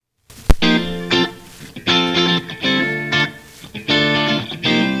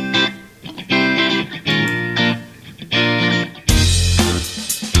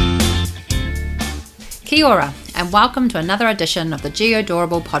Kia ora, and welcome to another edition of the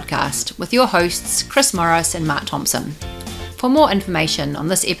Geodorable podcast with your hosts Chris Morris and Mark Thompson. For more information on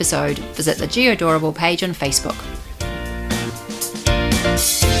this episode, visit the Geodorable page on Facebook.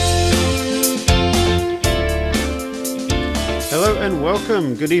 Hello and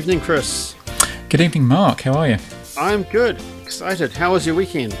welcome. Good evening, Chris. Good evening, Mark. How are you? I'm good. Excited. How was your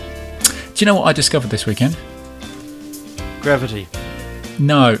weekend? Do you know what I discovered this weekend? Gravity.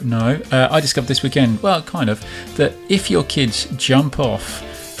 No. I discovered this weekend, well, kind of, that if your kids jump off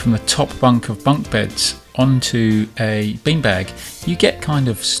from the top bunk of bunk beds onto a beanbag, you get kind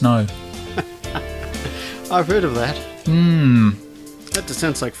of snow. I've heard of that. That just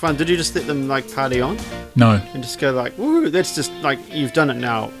sounds like fun. Did you just let them party on? No. And just go woo, that's just you've done it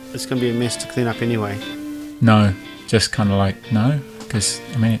now. It's going to be a mess to clean up anyway. No. Just kind of no. Because,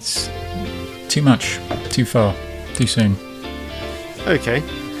 it's too much, too far, too soon. Okay.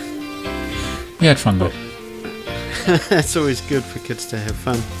 We had fun though. That's always good for kids to have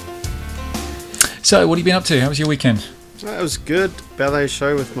fun. So, what have you been up to? How was your weekend? It was good. Ballet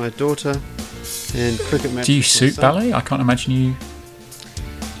show with my daughter and cricket match. Do you with my suit son. ballet? I can't imagine you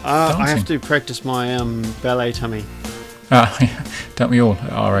I have dancing. to practice my ballet tummy. Don't we all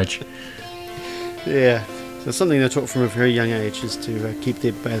at our age? Yeah. So it's something they're taught from a very young age is to keep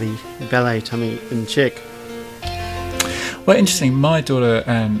their ballet tummy in check. Well, interesting. My daughter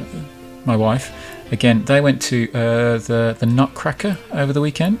and my wife, again, they went to the Nutcracker over the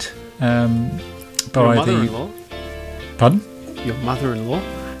weekend. Your mother-in-law? Pardon? Your mother-in-law?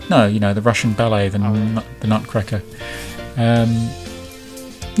 No, the Russian ballet, the Nutcracker.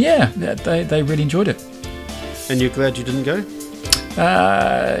 Yeah, they really enjoyed it. And you're glad you didn't go?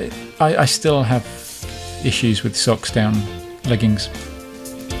 I still have issues with socks down leggings.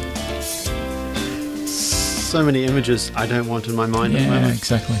 So many images I don't want in my mind at the Yeah, moment.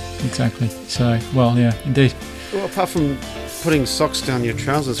 exactly. So, well, yeah, indeed. Well, apart from putting socks down your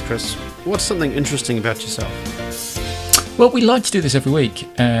trousers, Chris, what's something interesting about yourself? Well, we like to do this every week,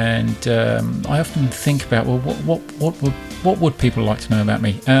 and I often think about, well, what would people like to know about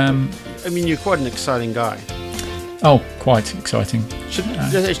me? You're quite an exciting guy. Oh, quite exciting.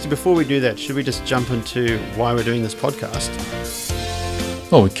 Actually, before we do that, should we just jump into why we're doing this podcast?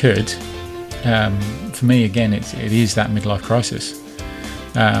 Well, we could. For me, again, it is that midlife crisis.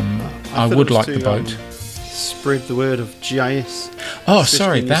 I would like the boat. Spread the word of GIS. Oh, especially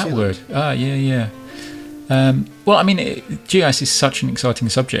sorry, in New that Zealand. word. Yeah. GIS is such an exciting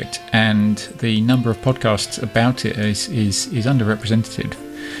subject, and the number of podcasts about it is underrepresented,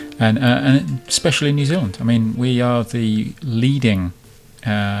 and especially in New Zealand. We are the leading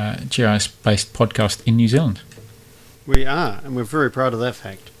GIS-based podcast in New Zealand. We are, and we're very proud of that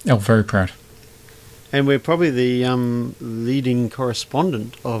fact. Oh, very proud. And we're probably the leading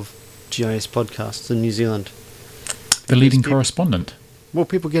correspondent of GIS podcasts in New Zealand. The leading people- correspondent. Well,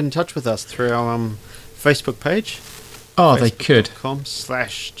 people get in touch with us through our Facebook page. Oh, they could.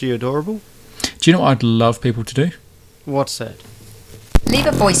 facebook.com/Geodorable. Do you know what I'd love people to do? What's that? Leave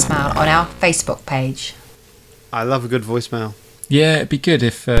a voicemail on our Facebook page. I love a good voicemail. Yeah, it'd be good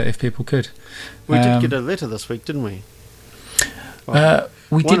if people could. We did get a letter this week, didn't we? We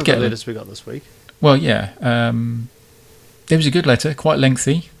one did of get the letters we got this week. Well, yeah. It was a good letter, quite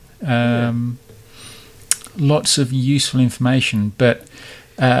lengthy. Lots of useful information, but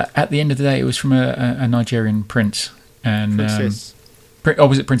at the end of the day, it was from a Nigerian prince. And, Princess.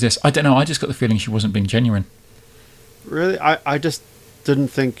 Was it princess? I don't know. I just got the feeling she wasn't being genuine. Really? I just didn't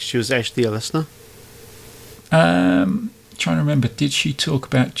think she was actually a listener. Trying to remember, did she talk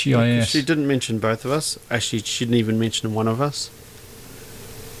about GIS? She didn't mention both of us. Actually, she didn't even mention one of us.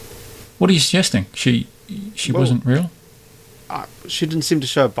 What are you suggesting? She wasn't real? She didn't seem to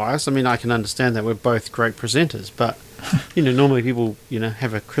show a bias. I can understand that we're both great presenters, but normally people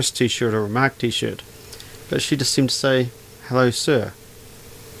have a Chris t-shirt or a Mark t-shirt, but she just seemed to say hello, sir.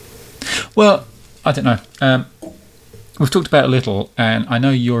 Well, I don't know. We've talked about it a little, and I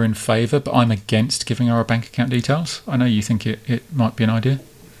know you're in favour, but I'm against giving our bank account details. I know you think it might be an idea.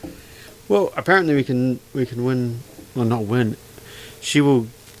 Well, apparently we can win. Well, not win. She will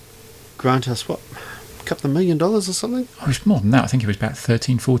grant us a couple of $1 million or something. Oh, it was more than that. I think it was about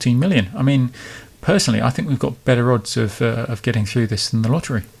 13-14 million. Personally, I think we've got better odds of getting through this than the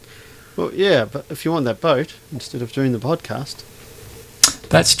lottery. Well, yeah, but if you want that boat instead of doing the podcast.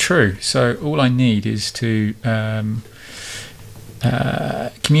 That's true. So all I need is to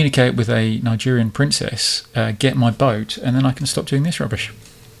communicate with a Nigerian princess, get my boat, and then I can stop doing this rubbish.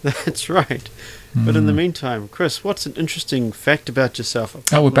 That's right. But in the meantime, Chris, what's an interesting fact about yourself?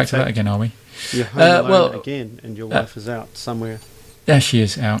 Oh, we're back to that again, are we? You're home alone again, and your wife is out somewhere. Yeah, she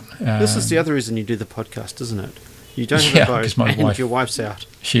is out. This is the other reason you do the podcast, isn't it? You don't have Yeah, a boat, 'cause my and wife- your wife's out.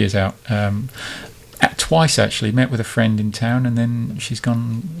 She is out. Twice actually. Met with a friend in town, and then she's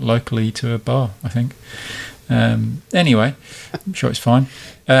gone locally to a bar, I think. Anyway, I'm sure it's fine.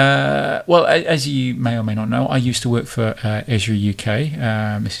 Well, as you may or may not know, I used to work for Ezra UK.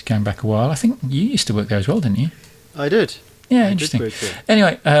 This is going back a while. I think you used to work there as well, didn't you? I did. Yeah, I did interesting. work there.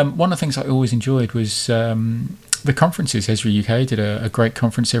 Anyway, one of the things I always enjoyed was the conferences. Ezra UK did a great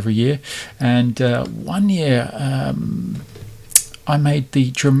conference every year, and one year I made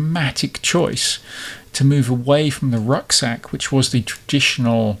the dramatic choice to move away from the rucksack, which was the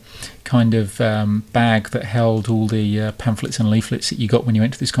traditional kind of bag that held all the pamphlets and leaflets that you got when you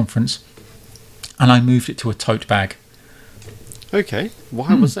went to this conference, and I moved it to a tote bag. Okay.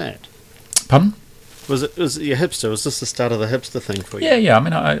 Why was that? Pardon? Was it your hipster? Was this the start of the hipster thing for you? Yeah. I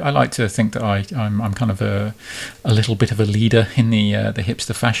mean, I like to think that I'm kind of a little bit of a leader in the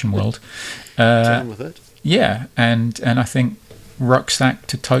hipster fashion world. Down with it. Yeah, and I think rucksack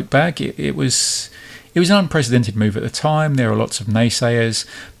to tote bag, it was an unprecedented move at the time. There were lots of naysayers,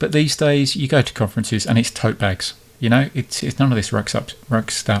 but these days you go to conferences and it's tote bags. You know, it's none of this rucksack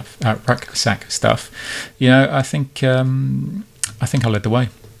stuff. You know, I think I led the way.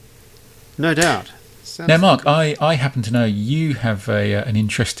 No doubt. Now, Mark, I happen to know you have an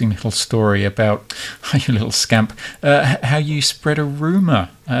interesting little story about, you little scamp, how you spread a rumour.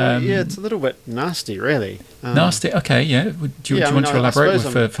 Well, yeah, it's a little bit nasty, really. Nasty? Okay, yeah. Do you want to elaborate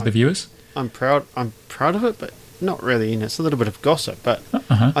for the viewers? I'm proud of it, but not really. You know, it's a little bit of gossip. But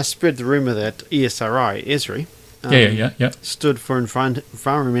I spread the rumour that ESRI, ESRI, yeah, stood for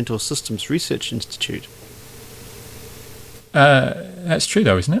Environmental Systems Research Institute. That's true,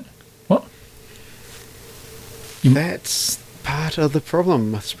 though, isn't it? What? That's part of the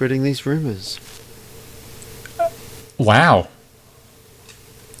problem with spreading these rumours. Wow.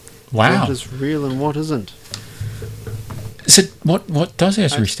 What is real and what isn't? So what does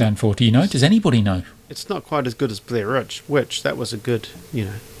ESRI stand for? Do you know? Does anybody know? It's not quite as good as Blair Ridge, which that was a good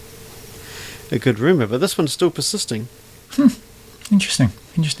rumour, but this one's still persisting.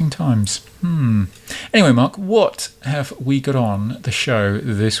 Interesting times. Anyway, Mark, what have we got on the show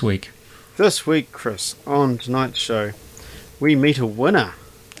this week? This week, Chris, on tonight's show, we meet a winner.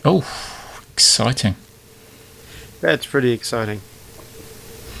 Oh, exciting. That's pretty exciting.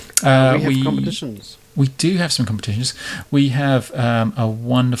 We have competitions. We do have some competitions. We have a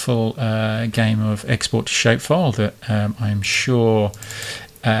wonderful game of export to shapefile that I'm sure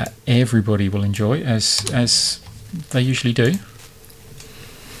everybody will enjoy, as they usually do.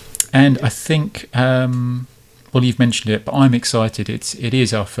 And I think, well, you've mentioned it, but I'm excited. It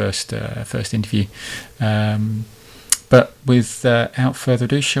is our first interview. But without further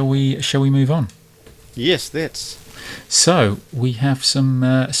ado, shall we move on? Yes, that's. So we have some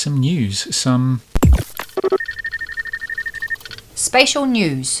news. Some spatial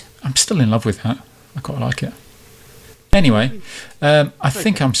news. I'm still in love with that. I quite like it. Anyway, I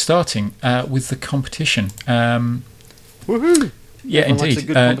think I'm starting with the competition. Woohoo! Yeah, Everyone indeed. likes a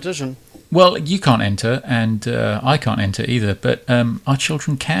good competition. Well, you can't enter, and I can't enter either, but our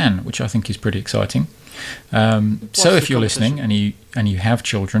children can, which I think is pretty exciting. So if you're listening and you have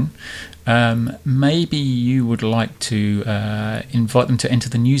children, maybe you would like to invite them to enter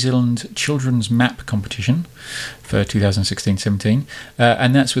the New Zealand Children's Map competition for 2016-17,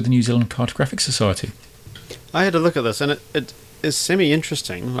 and that's with the New Zealand Cartographic Society. I had a look at this, and it is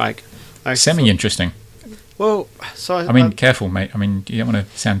semi-interesting. Semi-interesting? Well, so I mean, careful, mate. I mean, you don't want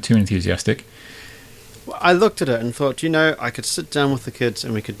to sound too enthusiastic. I looked at it and thought, I could sit down with the kids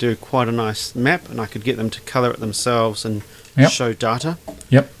and we could do quite a nice map, and I could get them to colour it themselves and show data.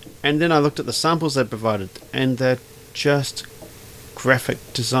 Yep. And then I looked at the samples they provided, and they're just graphic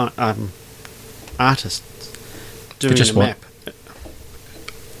design artists doing the map.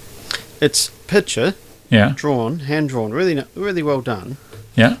 It's picture, drawn, hand drawn, really, really well done.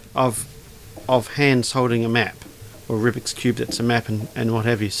 Yeah. Of hands holding a map, or Rubik's Cube that's a map and what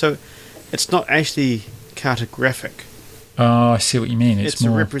have you. So it's not actually cartographic. Oh, I see what you mean. It's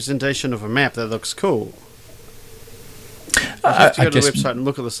more a representation of a map that looks cool. I have to go to the website and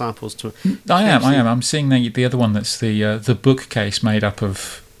look at the samples. I am. I'm seeing the other one that's the bookcase made up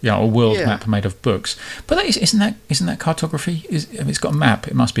of a world map made of books. But isn't that cartography? If it's got a map,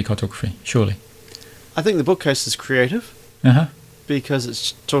 it must be cartography, surely. I think the bookcase is creative. Because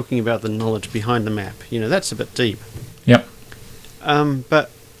it's talking about the knowledge behind the map. That's a bit deep. Yep. But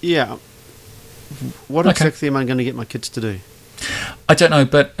yeah, what exactly am I going to get my kids to do? I don't know,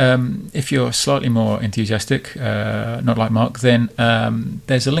 but if you're slightly more enthusiastic, not like Mark, then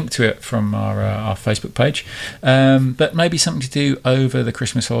there's a link to it from our Facebook page. But maybe something to do over the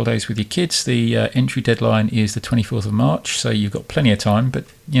Christmas holidays with your kids. The entry deadline is the 24th of March, so you've got plenty of time, but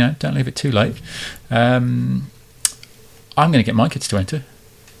don't leave it too late. I'm going to get my kids to enter.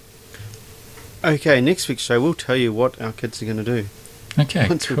 Okay, next week's show we'll tell you what our kids are going to do. Okay,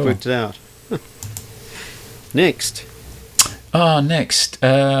 once cool. we've worked it out. Next. Next.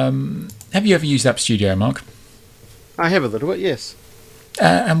 Have you ever used App Studio, Mark? I have a little bit, yes.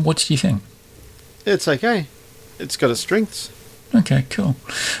 And what did you think? It's okay. It's got its strengths. Okay, cool.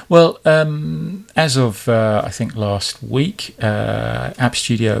 Well, as of I think last week, App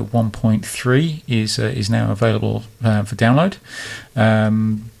Studio 1.3 is now available for download.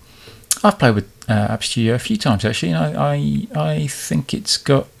 I've played with App Studio a few times actually, and I think it's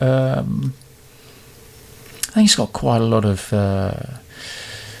got quite a lot of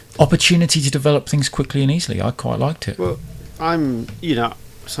opportunity to develop things quickly and easily. I quite liked it. Well,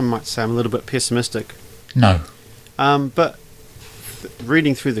 some might say I'm a little bit pessimistic. No. But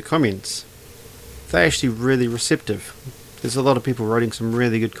reading through the comments, they're actually really receptive. There's a lot of people writing some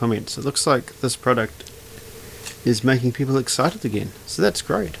really good comments. It looks like this product is making people excited again. So that's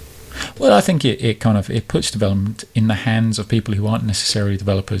great. Well, I think it puts development in the hands of people who aren't necessarily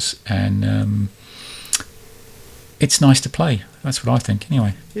developers, and it's nice to play. That's what I think,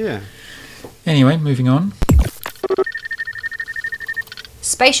 anyway. Yeah. Anyway, moving on.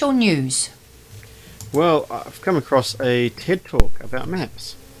 Spatial news. Well, I've come across a TED Talk about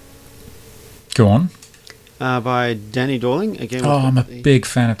maps. Go on. By Danny Dorling. Again. I'm a big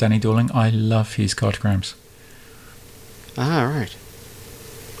fan of Danny Dorling. I love his cartograms. Right.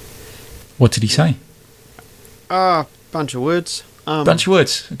 What did he say? Bunch of words. Bunch of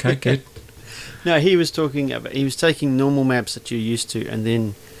words. Okay, good. No, he was taking normal maps that you're used to and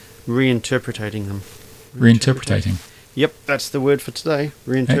then reinterpreting them. Reinterpreting. Yep, that's the word for today.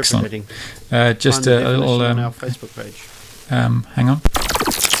 Reinterpreting. Excellent. Just a little on our Facebook page. Hang on.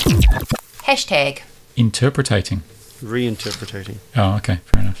 Hashtag. Interpretating. Reinterpreting. Oh, okay,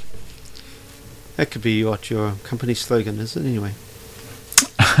 fair enough. That could be what your company slogan is, anyway.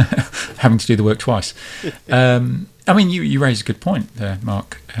 Having to do the work twice. I mean, you raised a good point there,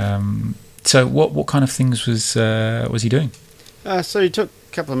 Mark. So what kind of things was he doing? So he took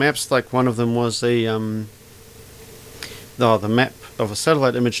a couple of maps. Like one of them was the map of a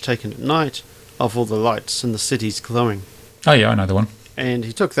satellite image taken at night of all the lights in the cities glowing. Oh yeah, I know the one. And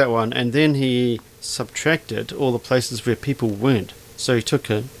he took that one, and then he subtracted all the places where people weren't. So he took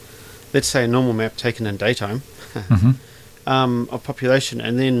let's say a normal map taken in daytime, of population,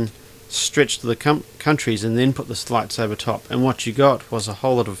 and then stretched the countries, and then put the lights over top. And what you got was a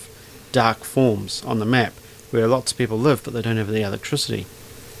whole lot of dark forms on the map where lots of people live, but they don't have the electricity.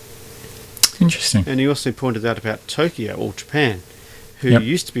 Interesting. And he also pointed out about Tokyo, or Japan, who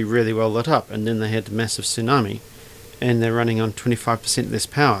used to be really well lit up, and then they had the massive tsunami, and they're running on 25% less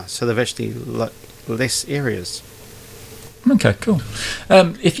power, so they've actually lit less areas. Okay, cool.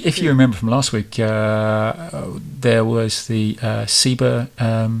 If you remember from last week, there was the SEBA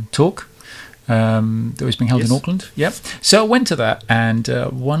talk that was being held in Auckland. Yep. So I went to that, and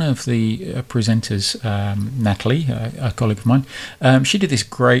one of the presenters, Natalie, a colleague of mine, she did this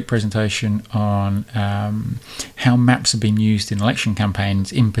great presentation on how maps have been used in election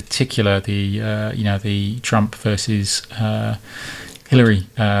campaigns, in particular the Trump versus Hillary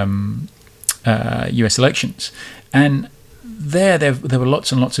US elections, and there were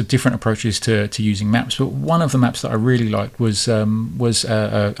lots and lots of different approaches to using maps, but one of the maps that I really liked was a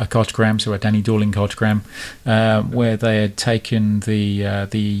cartogram, so a Danny Dorling cartogram, where they had taken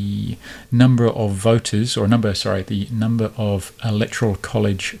the number of voters, the number of electoral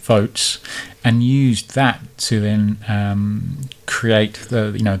college votes, and used that to then create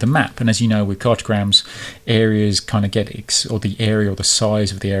the map. And as you know, with cartograms, areas kind of or the area or the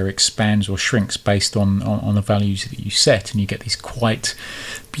size of the area expands or shrinks based on the values that you set, and you get these quite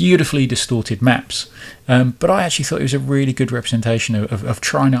beautifully distorted maps. But I actually thought it was a really good representation of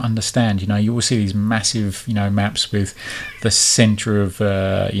trying to understand. You will see these massive maps with the centre of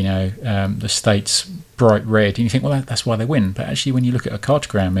the states bright red, and you think, well, that's why they win. But actually, when you look at a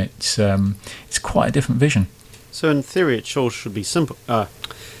cartogram, it's quite a different vision. So in theory, it all should be simple.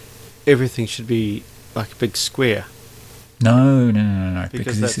 Everything should be like a big square. No.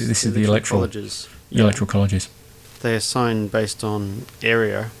 Because this is the electoral colleges. Electoral colleges. They assign based on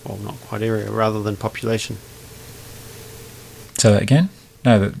area, well, not quite area, rather than population. Say that again?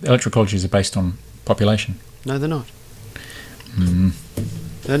 No, the electoral colleges are based on population. No, they're not.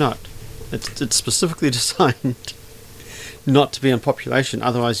 They're not. It's specifically designed not to be on population.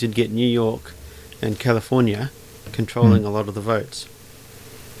 Otherwise, you'd get New York and California controlling a lot of the votes.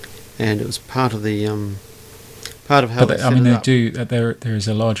 And it was part of the part of how. But they set it they up. do. There is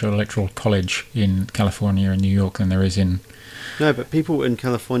a larger electoral college in California and New York than there is in. No, but people in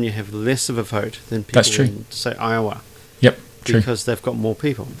California have less of a vote than people That's true. in, say, Iowa, Yep, true. because they've got more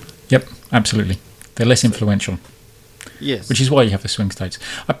people. Yep, absolutely. They're less influential, Yes. which is why you have the swing states.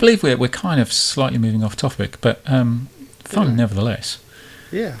 I believe we're kind of slightly moving off topic, but fun Yeah. nevertheless.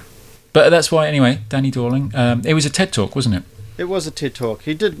 Yeah. But that's why, anyway, Danny Dorling. It was a TED Talk, wasn't it? It was a TED Talk.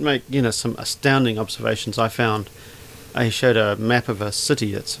 He did make, some astounding observations I found. He showed a map of a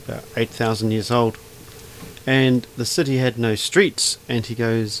city that's about 8,000 years old. And the city had no streets. And he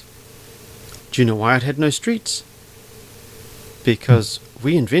goes, do you know why it had no streets? Because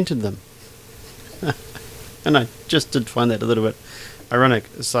we invented them. And I just did find that a little bit ironic.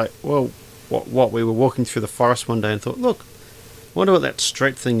 It's like, well, what? We were walking through the forest one day and thought, look, wonder what that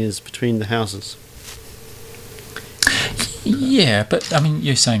straight thing is between the houses. Yeah, but I mean,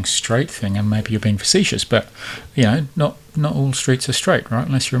 you're saying straight thing, and maybe you're being facetious, but not all streets are straight, right?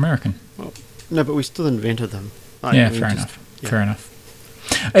 Unless you're American. Well, no, but we still invented them. Like, Yeah, I mean, fair just- enough. yeah. Fair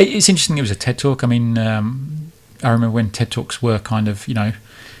enough. It's interesting. It was a TED Talk. I mean, I remember when TED Talks were kind of,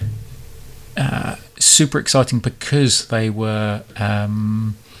 super exciting because they were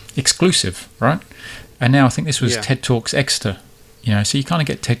exclusive, right? And now I think this was Yeah. TED Talks Exeter. So you kind of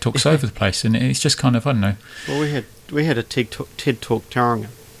get TED Talks over the place, and it's just kind of, I don't know. Well, we had a TED Talk Tauranga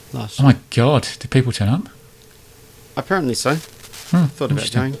last Oh year. my God, did people turn up? Apparently so. Thought about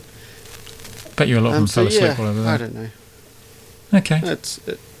Interesting. going. Bet you a lot of them So fell asleep yeah, all over I there. don't know. Okay.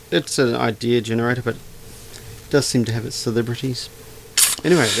 It's an idea generator, but it does seem to have its celebrities.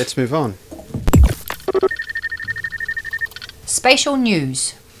 Anyway, let's move on. Spatial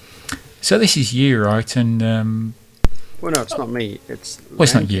news. So this is you, right? And Well, no, it's not me. It's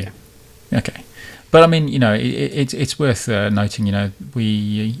it's not Landcare. you. Okay. But I mean, it's worth noting.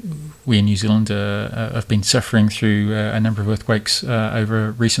 We in New Zealand have been suffering through a number of earthquakes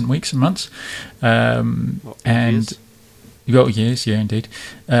over recent weeks and months, What, and years? yeah, indeed.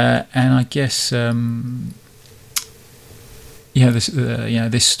 And I guess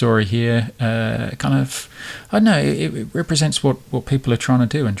this story here kind of, I don't know, it represents what people are trying to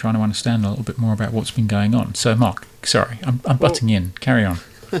do and trying to understand a little bit more about what's been going on. So, Mark, sorry, I'm butting in. Carry on.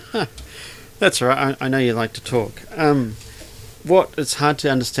 That's all right. I know you like to talk. What it's hard to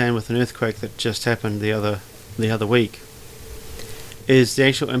understand with an earthquake that just happened the other week is the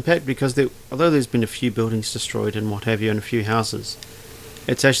actual impact, because although there's been a few buildings destroyed and what have you, and a few houses,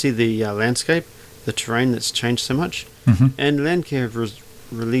 it's actually the landscape, the terrain that's changed so much. Mm-hmm. And Landcare have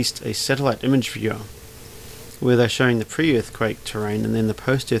released a satellite image viewer where they're showing the pre-earthquake terrain and then the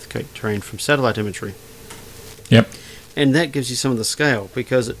post-earthquake terrain from satellite imagery. Yep. And that gives you some of the scale,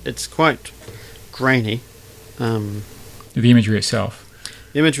 because it's quite grainy. The imagery itself.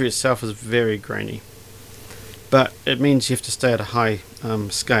 The imagery itself is very grainy, but it means you have to stay at a high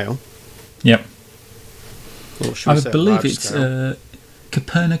scale. Yep. Or should we I say a believe large it's scale.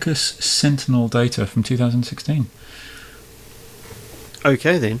 Copernicus Sentinel data from 2016.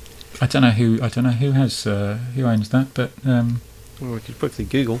 Okay then. I don't know who has who owns that, but Well, we could quickly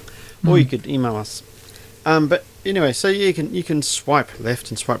Google, or you could email us. But anyway, so you can swipe left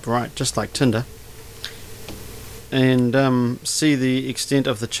and swipe right, just like Tinder, and see the extent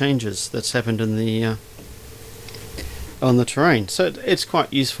of the changes that's happened in the on the terrain. So it's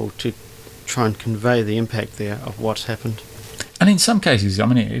quite useful to try and convey the impact there of what's happened. and in some cases, I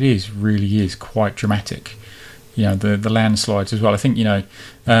mean, it really is quite dramatic. The landslides as well. I think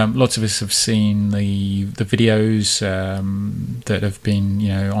lots of us have seen the videos that have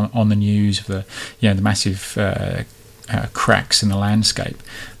been on the news of the massive cracks in the landscape.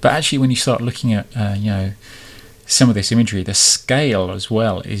 But actually, when you start looking at some of this imagery, the scale as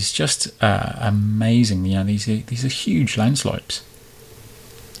well is just amazing. These are huge landslides.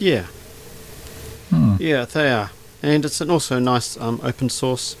 Yeah. Yeah, they are, and it's also nice open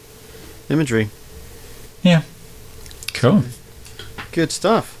source imagery. Yeah. Cool. Good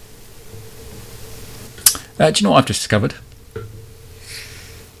stuff. Do you know what I've just discovered?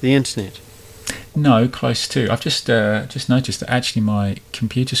 The internet. No, close to. I've just noticed that actually my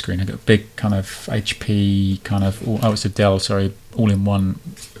computer screen, I've got a big kind of HP it's a Dell, sorry, all-in-one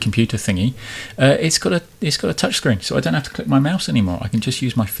computer thingy. It's got a touch screen, so I don't have to click my mouse anymore. I can just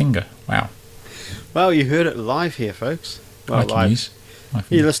use my finger. Wow. Well, you heard it live here, folks. Well, I can live. use my You're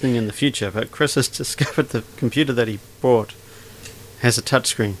finger. listening in the future, but Chris has discovered the computer that he bought has a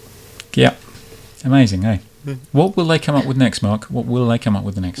touchscreen. Yeah. Amazing, eh? Hmm. What will they come up with next, Mark? What will they come up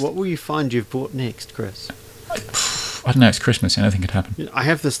with next? What will you find you've bought next, Chris? I don't know, it's Christmas, anything could happen. I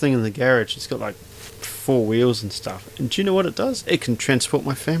have this thing in the garage. It's got like 4 wheels and stuff. And do you know what it does? It can transport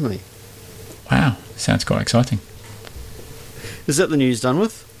my family. Wow, sounds quite exciting. Is that the news done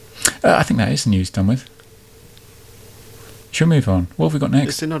with? I think that is the news done with. Shall we move on? What have we got Is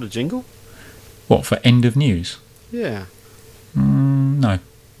next? there not a jingle? What, for end of news? Yeah. No,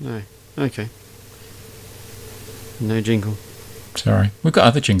 No. Okay. No jingle. sorry. We've got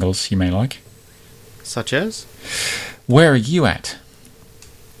other jingles you may like. Such as? Where are you at?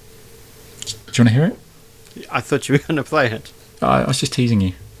 Do you want to hear it? I thought you were going to play it. I was just teasing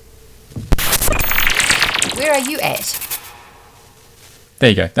you. Where are you at? There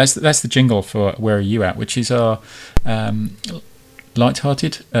you go. That's the jingle for Where Are You At, which is our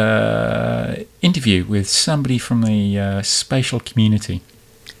light-hearted interview with somebody from the spatial community.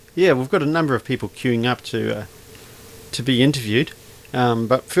 Yeah, we've got a number of people queuing up to be interviewed.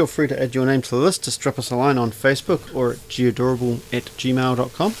 But feel free to add your name to the list. Just drop us a line on Facebook or at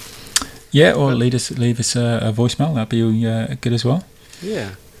geodorable@gmail.com. Yeah, or leave us a voicemail. That'd be good as well.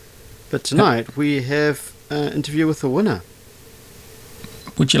 Yeah. But tonight we have an interview with the winner.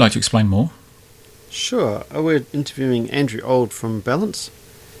 Would you like to explain more? Sure. We're interviewing Andrew Old from Balance,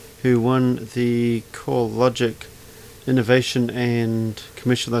 who won the CoreLogic Innovation and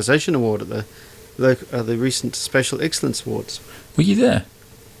Commercialization Award at the recent Spatial Excellence Awards. Were you there?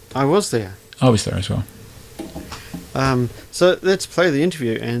 I was there. I was there as well. So let's play the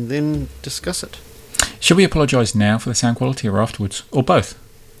interview and then discuss it. Shall we apologise now for the sound quality or afterwards? Or both?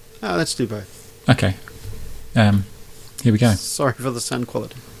 Let's do both. Okay. Here we go. Sorry for the sound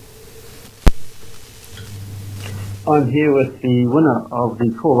quality. I'm here with the winner of the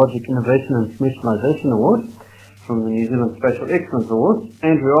CoreLogic Innovation and Commercialization Award from the New Zealand Spatial Excellence Awards,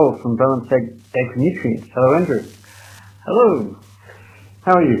 Andrew Old from Balance Agri-Nutrients. Hello, Andrew. Hello.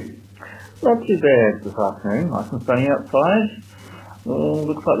 How are you? Not too bad this afternoon. Nice and sunny outside.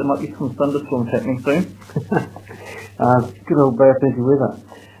 Looks like there might be some thunderstorms happening soon. Good old Bay of Plenty weather.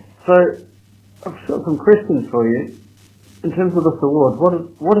 So, I've got some questions for you. In terms of this award,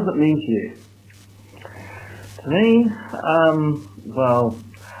 what does it mean to you? To me, well,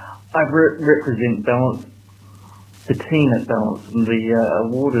 I represent Balance, the team at Balance, and the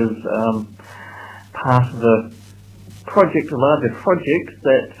award is part of a larger project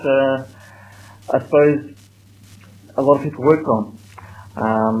that I suppose a lot of people work on.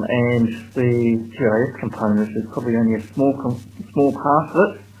 And the GIS component is probably only a small part of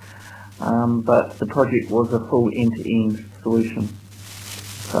it, but the project was a full end-to-end solution.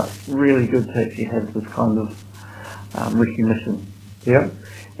 So it's really good to actually have this kind of recognition. Yeah.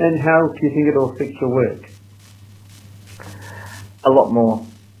 And how do you think it'll affect your work? A lot more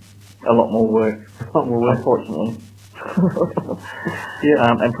work. A lot more work. Unfortunately.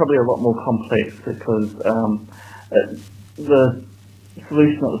 Yeah. And probably a lot more complex because the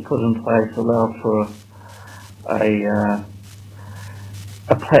solution that was put in place allowed for a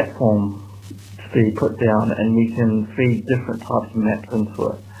platform to be put down, and you can feed different types of maps into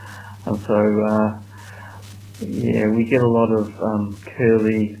it. And so, we get a lot of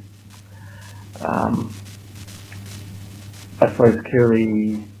curly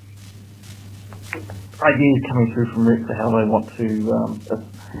ideas coming through from Rex to how they want to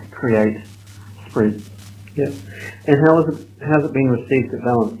create spreads. Yeah. And how's it been received at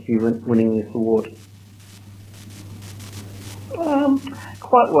Balance, you winning this award?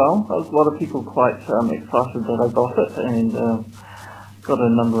 Quite well. There was a lot of people quite excited that I got it, and got a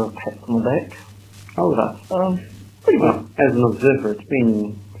number of pats on the back. Oh, But pretty well. As an observer, it's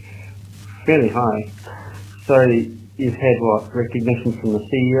been fairly high. So you've had what, recognition from the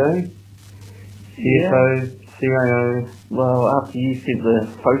CEO, CFO, CIO? Well, after you said the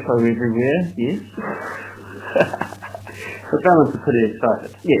photo everywhere, yes. The Balance are pretty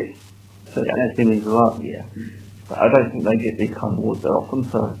excited. Yes. So that's been a lot. Yeah. But I don't think they get these kind of awards that often,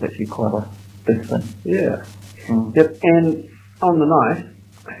 so it's actually quite a big thing. Yeah. Mm. Yep. And on the night,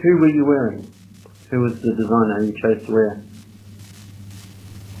 who were you wearing? Who was the designer you chose to wear?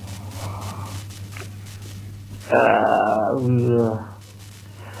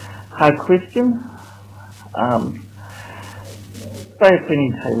 Hard question. They have plenty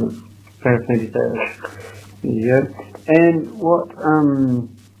of tailors. Fair Plenty Taylor. There you go. And what's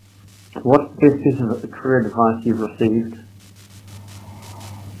the best piece of career advice you've received?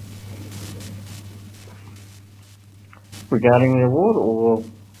 Regarding the award or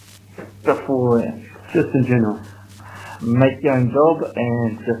before that? Just in general. Make your own job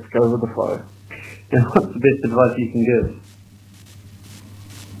and just go with the flow. And what's the best advice you can give?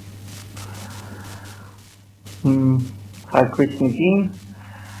 Hard question again.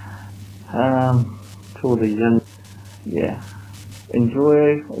 To all the young yeah,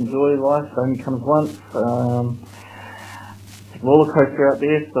 enjoy life. It only comes once. It's a roller coaster out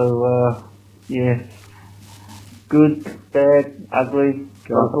there, so yeah, good, bad, ugly,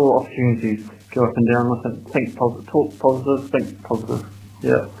 all opportunities. Go up and down with it. Think positive, talk positive, think positive.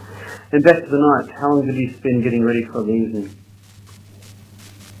 Yeah. And back to the night, how long did you spend getting ready for the evening?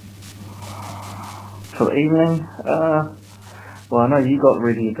 For the evening, well, I know you got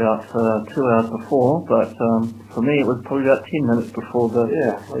ready about 2 hours before, but for me it was probably about 10 minutes before the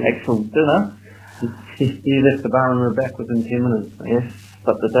actual dinner. You left the bar and were back within 10 minutes. Yes,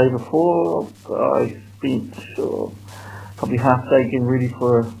 but the day before I spent probably half a day getting ready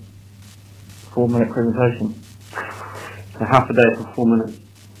for a 4-minute presentation. So half a day for 4 minutes.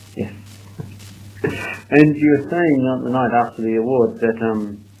 Yes. And you were saying on the night after the awards that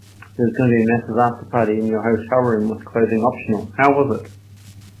there's going to be a massive after party in your hotel room with clothing optional. How was it?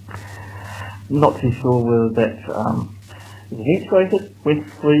 Not too sure whether that is eventuated, went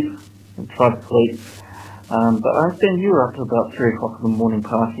to sleep and tried to sleep. But I understand you were up to about 3 o'clock in the morning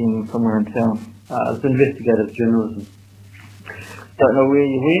partying somewhere in town. It's investigative journalism. Don't know where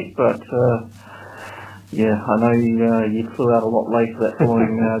you went, but yeah, I know you flew out a lot later that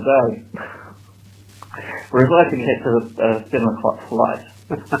following day. Whereas I could catch a 7 o'clock flight.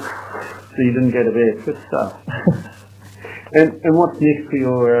 So you didn't go to bed. Good stuff. And what's next for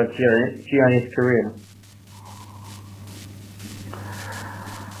your GIS career?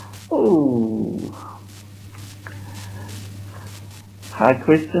 Oh, hard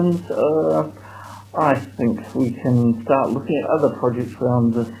questions. I think we can start looking at other projects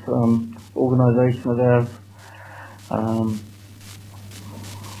around this organisation of ours.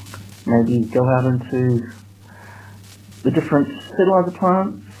 Maybe go out into the different fertiliser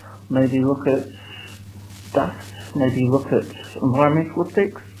plants, maybe look at dust, maybe look at environmental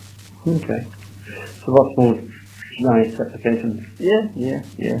effects. Okay. So lots more GIS applications. Yeah,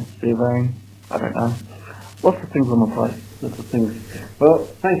 surveying, I don't know. Lots of things on my plate. Lots of things. Well,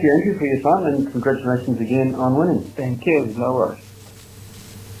 thank you, Andrew, for your time, and congratulations again on winning. Thank you, no worries.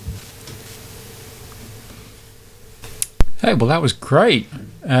 Hey, well, that was great.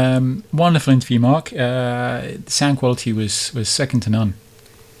 Wonderful interview, Mark. The sound quality was second to none.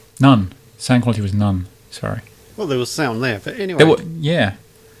 None. Sound quality was none. Sorry. Well, there was sound there, but anyway. Yeah.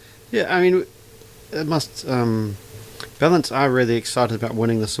 Yeah, I mean, it must. Balance are really excited about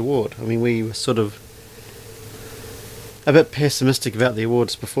winning this award. I mean, we were sort of a bit pessimistic about the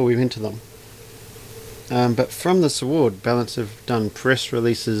awards before we went to them. But from this award, Balance have done press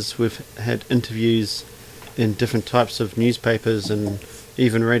releases, we've had interviews in different types of newspapers and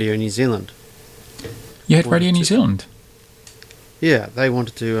even Radio New Zealand. You had Radio New Zealand? Yeah, they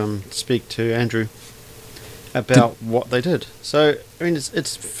wanted to speak to Andrew about what they did. So, I mean,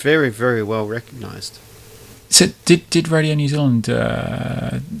 it's very, very well recognised. So, did Radio New Zealand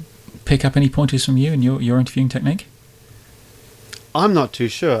pick up any pointers from you and your interviewing technique? I'm not too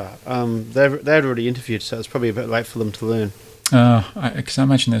sure. They'd already interviewed, so it's probably a bit late for them to learn. Because I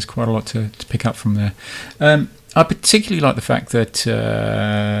imagine there's quite a lot to pick up from there. I particularly like the fact that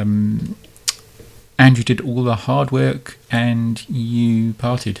Andrew did all the hard work and you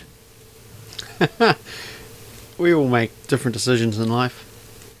partied. We all make different decisions in life.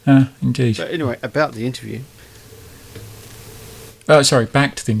 Indeed. But anyway, about the interview. Sorry,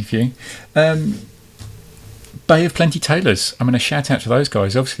 back to the interview. Bay of Plenty Tailors. I'm going to shout out to those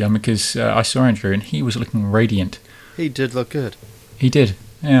guys, obviously, because I saw Andrew and he was looking radiant. He did look good. He did,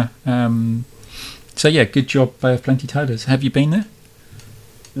 yeah. So yeah, good job, Bay of Plenty Tailors. Have you been there?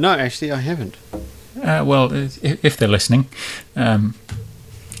 No, actually, I haven't. Well, if they're listening,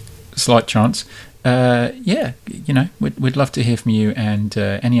 slight chance. Yeah, we'd love to hear from you and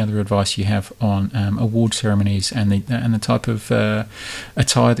any other advice you have on award ceremonies and the type of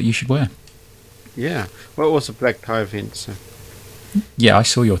attire that you should wear. Yeah, well, it was a black tie event, so. Yeah, I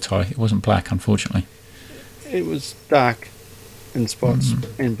saw your tie. It wasn't black, unfortunately. It was dark in spots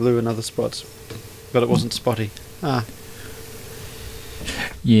and blue in other spots, but it wasn't spotty. Yeah.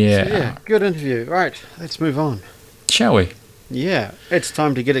 So yeah, good interview. Right, let's move on. Shall we? Yeah, it's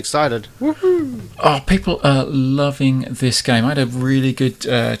time to get excited. Woohoo! Oh, people are loving this game. I had a really good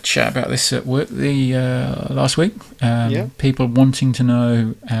chat about this at work last week. People wanting to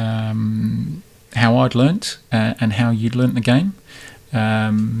know how I'd learnt and how you'd learnt the game.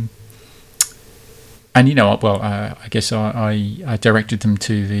 And I guess I directed them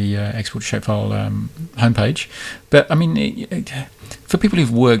to the export shapefile homepage. But I mean, for people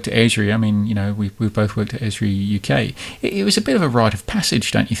who've worked at Esri, I mean, we've both worked at Esri UK. It was a bit of a rite of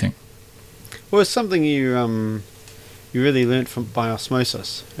passage, don't you think? Well, it's something you really learnt by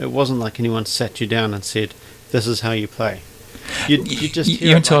osmosis. It wasn't like anyone sat you down and said, this is how you play. You just hear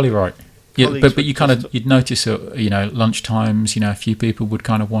You're it entirely like right. Yeah, colleagues but you would kind of just- you'd notice at lunch times, a few people would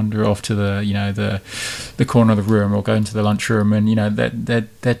kind of wander off to the corner of the room or go into the lunchroom, and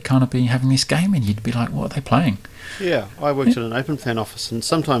they'd kind of be having this game, and you'd be like, what are they playing? Yeah, I worked in an open plan office, and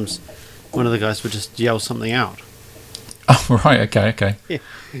sometimes one of the guys would just yell something out. Oh right, okay. Yeah,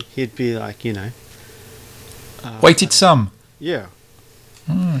 he'd be like, Weighted sum. yeah,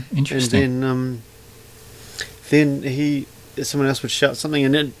 Interesting. and then someone else would shout something,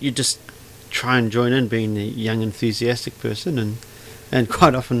 and then you just try and join in, being the young enthusiastic person, and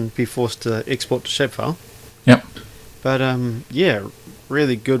quite often be forced to export to shapefile. Yep. But yeah,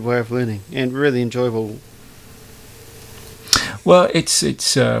 really good way of learning and really enjoyable. Well, it's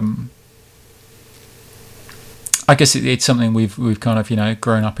I guess it's something we've kind of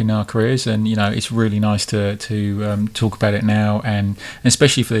grown up in our careers, and it's really nice to talk about it now, and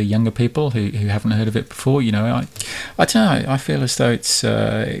especially for the younger people who haven't heard of it before. I don't know. I feel as though it's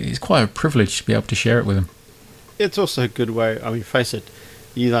quite a privilege to be able to share it with them. It's also a good way. I mean, face it,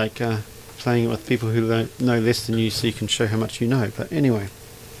 you like playing it with people who know less than you, so you can show how much you know. But anyway,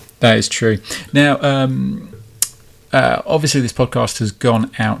 That is true. Now, obviously, this podcast has gone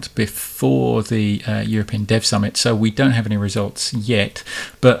out before the European Dev Summit, so we don't have any results yet.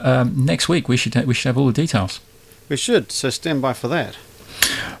 But next week we should have all the details. we should. So stand by for that.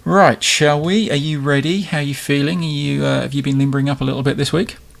 Right, shall we? Are you ready? How are you feeling? Have you been limbering up a little bit this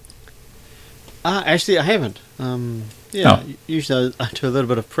week? Actually, I haven't. Yeah, Oh. usually I do a little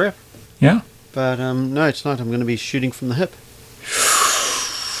bit of prep, Yeah. but no, tonight I'm going to be shooting from the hip.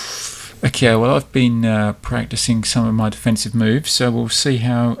 Okay, well, I've been practicing some of my defensive moves, so we'll see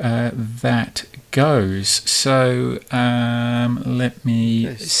how that goes. So, let me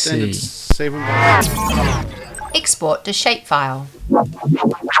Okay, standard see. 7 by Export to shapefile.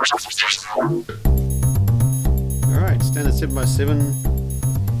 Alright, standard 7x7,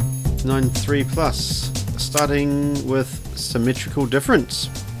 9.3 plus, starting with symmetrical difference.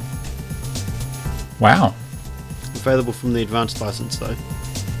 Wow. Available from the advanced license though.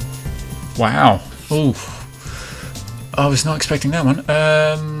 Wow. Ooh. I was not expecting that one.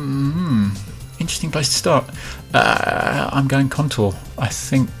 Interesting place to start. I'm going contour. I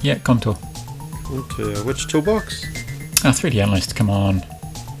think, yeah, contour. Onto which toolbox? 3D Analyst, come on.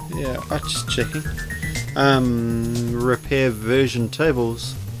 Yeah, I'm just checking. Repair version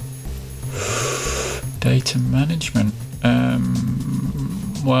tables. Data management.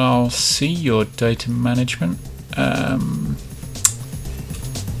 Well, see your data management.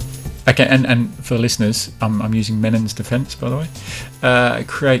 Okay, and for the listeners, I'm using Menon's Defense, by the way.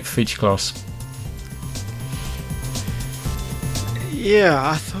 Create feature class. Yeah,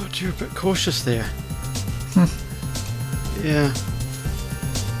 I thought you were a bit cautious there. Yeah.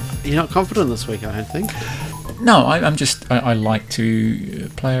 You're not confident this week, I don't think. No, I like to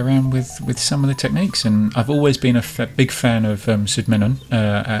play around with some of the techniques, and I've always been a big fan of Sud Menon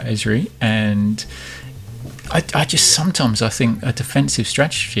at Esri, and I just sometimes I think a defensive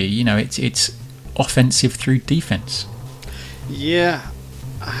strategy, it's offensive through defense. Yeah,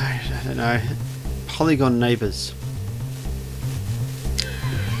 I don't know. Polygon neighbours.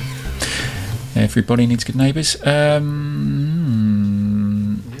 Everybody needs good neighbours. I'm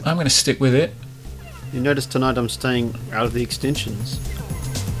going to stick with it. You notice tonight I'm staying out of the extensions.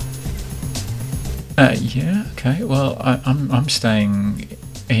 Yeah. Okay. Well, I'm staying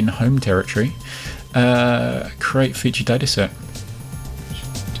in home territory. Create feature dataset.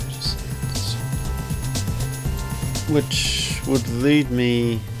 Which would lead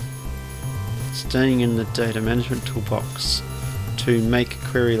me staying in the data management toolbox to make a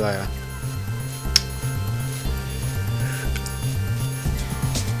query layer.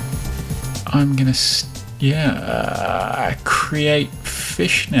 I'm gonna create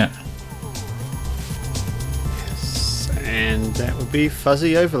fishnet. Yes, and that would be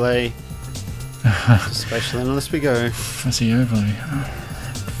fuzzy overlay. To spatial analyst we go. Fuzzy overlay.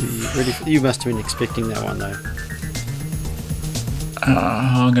 You must have been expecting that one though.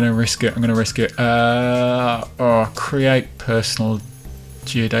 I'm gonna risk it. Create personal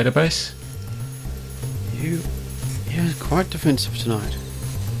geodatabase. You're quite defensive tonight.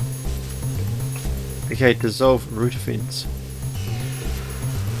 Okay, dissolve root offense.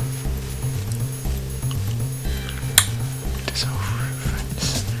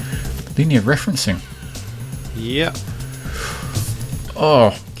 Linear referencing. Yep.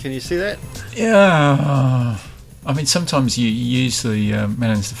 Oh, Can you see that? yeah. I mean, sometimes you use the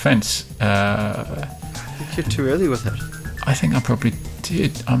Menon's Defense. I think you're too early with it. I think I probably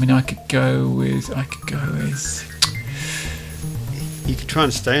did. I mean, I could go with. You could try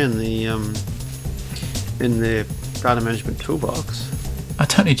and stay in in their data management toolbox. I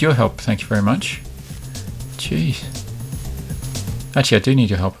don't need your help, thank you very much. Jeez. Actually, I do need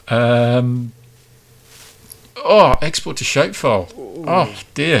your help. Export to shapefile. Ooh. Oh,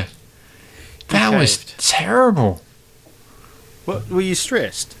 dear. That was Behaved. terrible. What, were you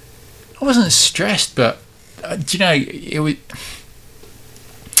stressed? I wasn't stressed, but do you know,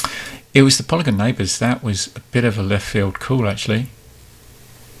 it was the Polygon Neighbours. That was a bit of a left field call, actually.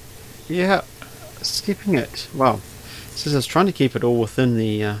 Yeah, skipping it. Well, since I was trying to keep it all within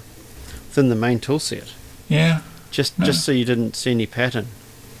the main toolset, Yeah. just No. so you didn't see any pattern.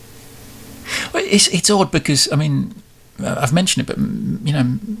 Well, it's odd because, I mean, I've mentioned it, but, you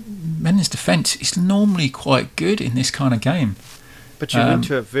know, Men's Defence is normally quite good in this kind of game. But you went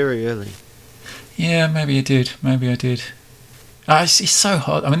to it very early. Yeah, maybe I did. It's so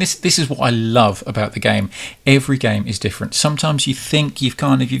hard. I mean, this is what I love about the game. Every game is different. Sometimes you think you've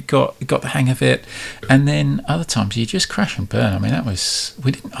got the hang of it, and then other times you just crash and burn. I mean,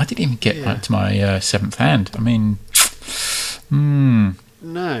 I didn't even get right to my seventh hand. I mean,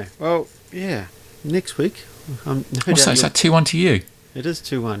 No. Well, yeah. Next week. What's that? Is that 2-1 to you? It is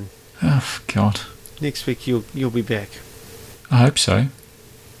 2-1. Oh God. Next week you'll be back. I hope so.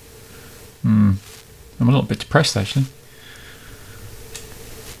 I'm a little bit depressed actually.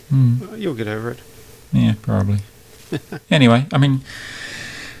 You'll get over it. Yeah, probably. Anyway, I mean,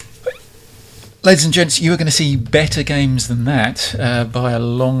 ladies and gents, you are going to see better games than that by a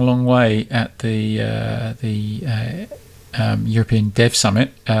long, long way at the European Dev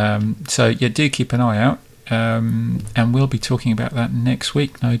Summit. So yeah, do keep an eye out, and we'll be talking about that next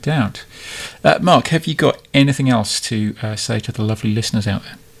week, no doubt. Mark, have you got anything else to say to the lovely listeners out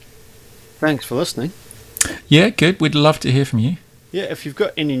there? Thanks for listening. Yeah, good. We'd love to hear from you. Yeah, if you've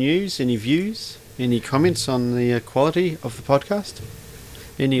got any news, any views, any comments on the quality of the podcast,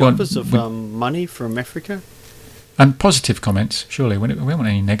 any offers of money from Africa. And positive comments, surely. We don't want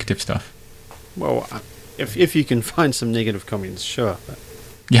any negative stuff. Well, if you can find some negative comments, sure. But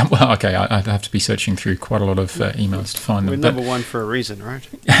Yeah, well, okay, I'd have to be searching through quite a lot of emails to find we're them. number one for a reason, right?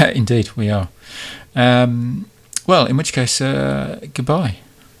 Indeed, we are. Well, in which case, goodbye.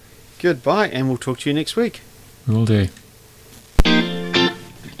 Goodbye, and we'll talk to you next week. We will do.